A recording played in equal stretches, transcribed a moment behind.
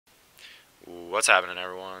What's happening,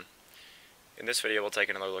 everyone? In this video, we'll take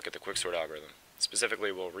another look at the Quicksort algorithm.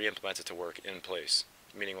 Specifically, we'll re-implement it to work in place,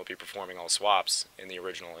 meaning we'll be performing all swaps in the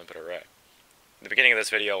original input array. In the beginning of this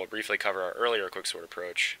video, we'll briefly cover our earlier Quicksort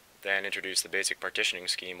approach, then introduce the basic partitioning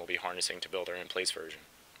scheme we'll be harnessing to build our in-place version.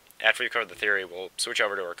 After we've covered the theory, we'll switch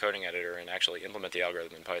over to our coding editor and actually implement the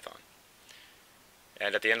algorithm in Python.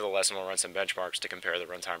 And at the end of the lesson, we'll run some benchmarks to compare the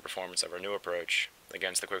runtime performance of our new approach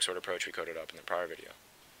against the Quicksort approach we coded up in the prior video.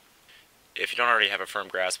 If you don't already have a firm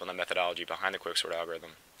grasp on the methodology behind the Quicksort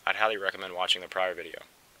algorithm, I'd highly recommend watching the prior video,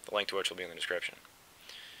 the link to which will be in the description.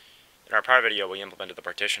 In our prior video, we implemented the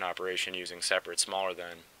partition operation using separate smaller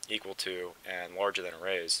than, equal to, and larger than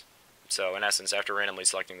arrays. So in essence, after randomly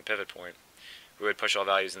selecting the pivot point, we would push all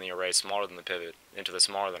values in the array smaller than the pivot into the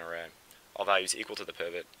smaller than array, all values equal to the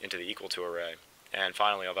pivot into the equal to array, and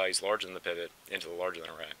finally all values larger than the pivot into the larger than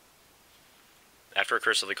array. After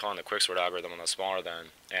recursively calling the Quicksort algorithm on the smaller than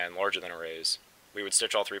and larger than arrays, we would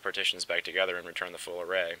stitch all three partitions back together and return the full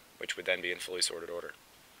array, which would then be in fully sorted order.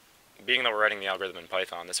 Being that we're writing the algorithm in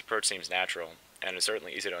Python, this approach seems natural, and is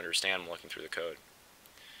certainly easy to understand when looking through the code.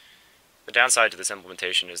 The downside to this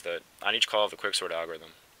implementation is that on each call of the Quicksort algorithm,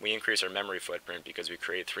 we increase our memory footprint because we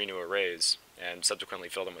create 3 new arrays, and subsequently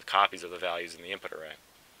fill them with copies of the values in the input array.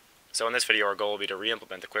 So in this video, our goal will be to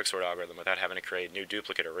re-implement the Quicksort algorithm without having to create new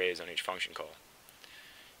duplicate arrays on each function call.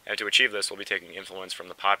 And to achieve this, we'll be taking influence from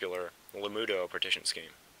the popular Lamudo partition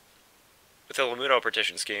scheme. With the Lamudo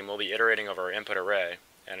partition scheme, we'll be iterating over our input array,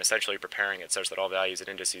 and essentially preparing it such that all values at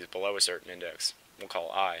indices below a certain index, we'll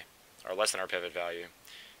call I, are less than our pivot value,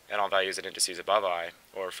 and all values at indices above I,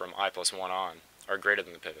 or from I plus 1 on, are greater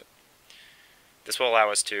than the pivot. This will allow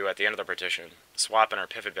us to, at the end of the partition, swap in our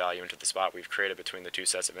pivot value into the spot we've created between the two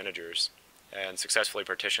sets of integers, and successfully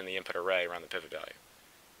partition the input array around the pivot value.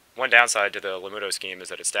 One downside to the Lamudo scheme is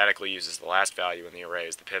that it statically uses the last value in the array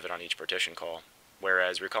as the pivot on each partition call,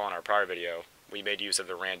 whereas, recall in our prior video, we made use of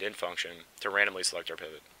the randint function to randomly select our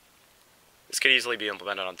pivot. This could easily be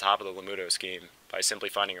implemented on top of the Lamudo scheme by simply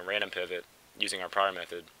finding a random pivot using our prior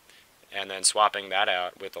method, and then swapping that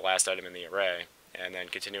out with the last item in the array, and then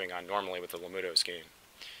continuing on normally with the Lamudo scheme.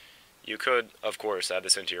 You could, of course, add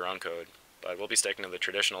this into your own code, but we'll be sticking to the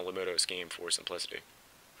traditional Lamudo scheme for simplicity.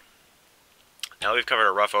 Now that we've covered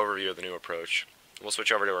a rough overview of the new approach, we'll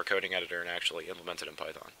switch over to our coding editor and actually implement it in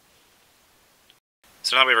Python.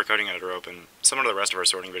 So now that we have our coding editor open, similar to the rest of our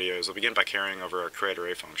sorting videos, we'll begin by carrying over our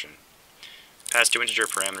createArray function. Passed to integer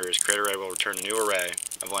parameters, createArray will return a new array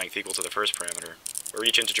of length equal to the first parameter, where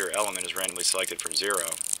each integer element is randomly selected from 0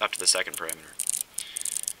 up to the second parameter.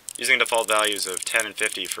 Using default values of 10 and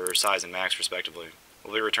 50 for size and max respectively,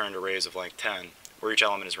 we'll be returned arrays of length 10, where each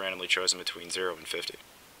element is randomly chosen between 0 and 50.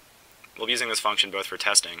 We'll be using this function both for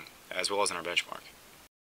testing, as well as in our benchmark.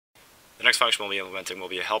 The next function we'll be implementing will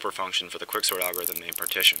be a helper function for the Quicksort algorithm named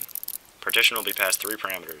partition. Partition will be passed 3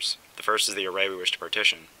 parameters. The first is the array we wish to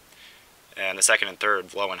partition, and the second and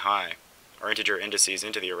third, low and high, are integer indices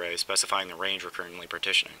into the array specifying the range we're currently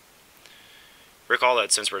partitioning. Recall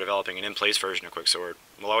that since we're developing an in-place version of Quicksort,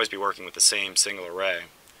 we'll always be working with the same single array,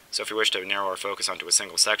 so if we wish to narrow our focus onto a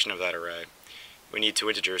single section of that array, we need 2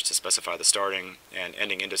 integers to specify the starting and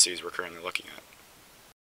ending indices we're currently looking at.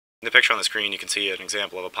 In the picture on the screen, you can see an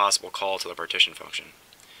example of a possible call to the partition function.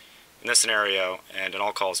 In this scenario, and in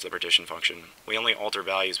all calls to the partition function, we only alter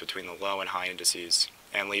values between the low and high indices,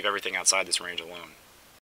 and leave everything outside this range alone.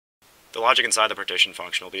 The logic inside the partition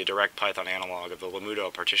function will be a direct Python analog of the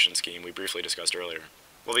Lamudo partition scheme we briefly discussed earlier.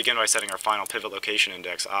 We'll begin by setting our final pivot location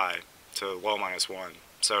index I to low minus 1,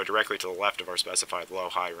 so directly to the left of our specified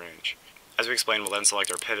low-high range. As we explained, we'll then select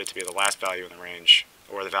our pivot to be the last value in the range,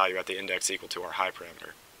 or the value at the index equal to our high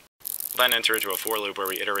parameter. We'll then enter into a for loop where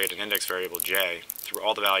we iterate an index variable j through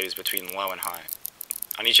all the values between low and high.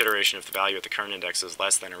 On each iteration, if the value at the current index is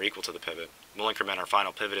less than or equal to the pivot, we'll increment our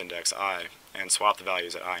final pivot index I, and swap the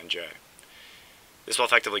values at I and j. This will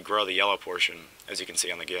effectively grow the yellow portion, as you can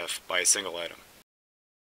see on the GIF, by a single item.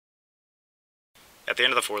 At the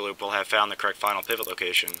end of the for loop, we'll have found the correct final pivot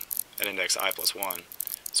location at index I plus 1,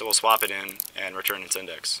 so we'll swap it in and return its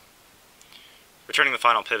index. Returning the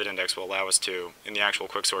final pivot index will allow us to, in the actual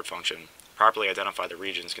Quicksort function, properly identify the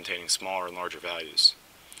regions containing smaller and larger values.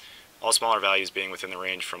 All smaller values being within the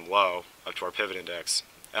range from low up to our pivot index,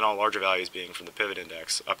 and all larger values being from the pivot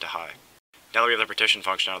index up to high. Now that we have the partition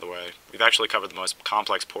function out of the way, we've actually covered the most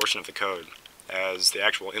complex portion of the code, as the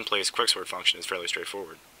actual in-place Quicksort function is fairly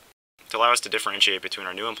straightforward. To allow us to differentiate between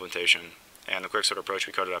our new implementation and the Quicksort approach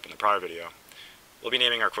we coded up in the prior video, we'll be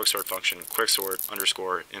naming our Quicksort function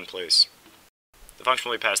Quicksort_inPlace. The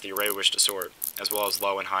function will be passed the array we wish to sort, as well as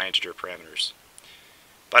low and high integer parameters.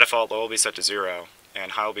 By default, low will be set to 0,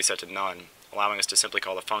 and high will be set to none, allowing us to simply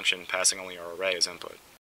call the function passing only our array as input.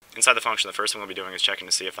 Inside the function, the first thing we'll be doing is checking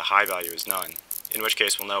to see if the high value is none, in which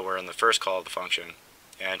case we'll know we're in the first call of the function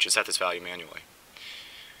and should set this value manually.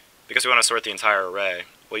 Because we want to sort the entire array,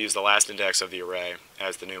 we'll use the last index of the array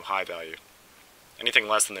as the new high value. Anything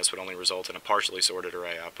less than this would only result in a partially sorted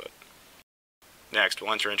array output. Next,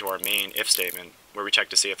 we'll enter into our main if statement, where we check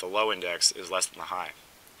to see if the low index is less than the high.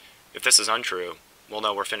 If this is untrue, we'll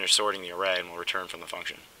know we're finished sorting the array and we'll return from the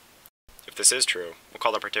function. If this is true, we'll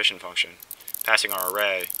call the partition function, passing our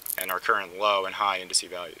array and our current low and high indice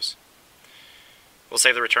values. We'll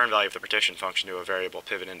save the return value of the partition function to a variable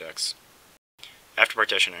pivot index. After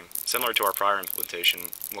partitioning, similar to our prior implementation,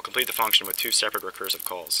 we'll complete the function with two separate recursive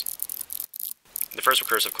calls. The first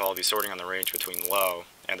recursive call will be sorting on the range between low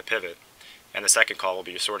and the pivot, and the second call will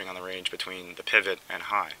be sorting on the range between the pivot and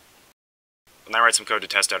high. We'll now write some code to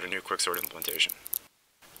test out a new Quicksort implementation.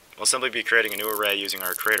 We'll simply be creating a new array using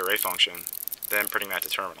our createArray function, then printing that to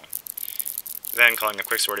terminal. Then calling the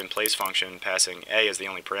Quicksort inPlace function, passing a as the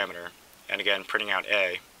only parameter, and again printing out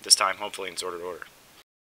a, this time hopefully in sorted order.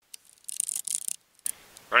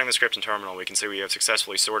 Running the script in terminal, we can see we have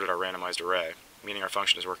successfully sorted our randomized array, meaning our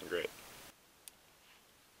function is working great.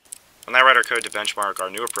 We'll now write our code to benchmark our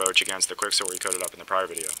new approach against the Quicksort we coded up in the prior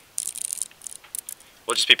video.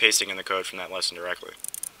 We'll just be pasting in the code from that lesson directly.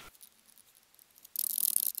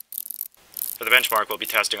 For the benchmark, we'll be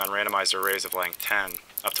testing on randomized arrays of length 10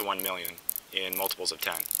 up to 1 million in multiples of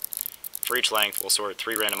 10. For each length, we'll sort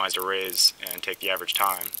 3 randomized arrays and take the average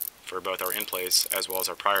time for both our inPlace as well as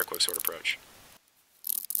our prior Quicksort approach.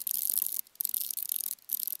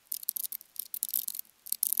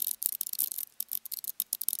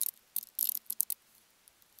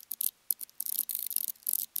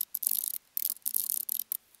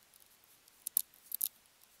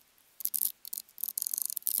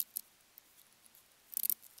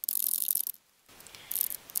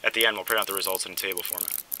 At the end, we'll print out the results in a table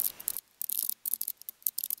format.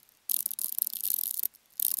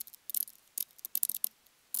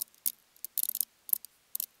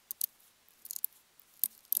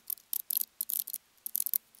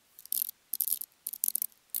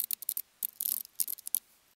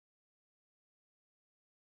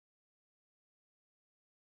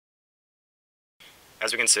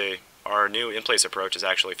 As we can see, our new inPlace approach is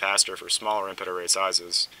actually faster for smaller input array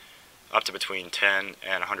sizes, up to between 10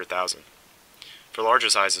 and 100,000. For larger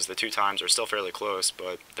sizes, the two times are still fairly close,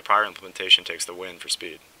 but the prior implementation takes the win for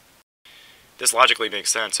speed. This logically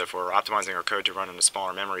makes sense if we're optimizing our code to run in a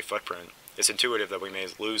smaller memory footprint. It's intuitive that we may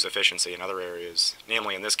lose efficiency in other areas,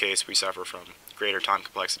 namely in this case we suffer from greater time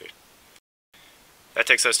complexity. That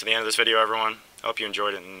takes us to the end of this video, everyone. I hope you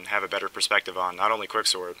enjoyed it and have a better perspective on not only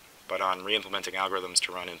Quicksort, but on re-implementing algorithms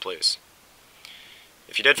to run inPlace.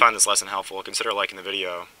 If you did find this lesson helpful, consider liking the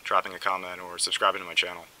video, dropping a comment, or subscribing to my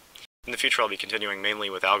channel. In the future I'll be continuing mainly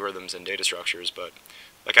with algorithms and data structures, but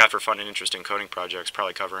look out for fun and interesting coding projects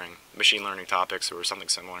probably covering machine learning topics or something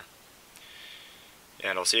similar.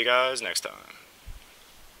 And I'll see you guys next time.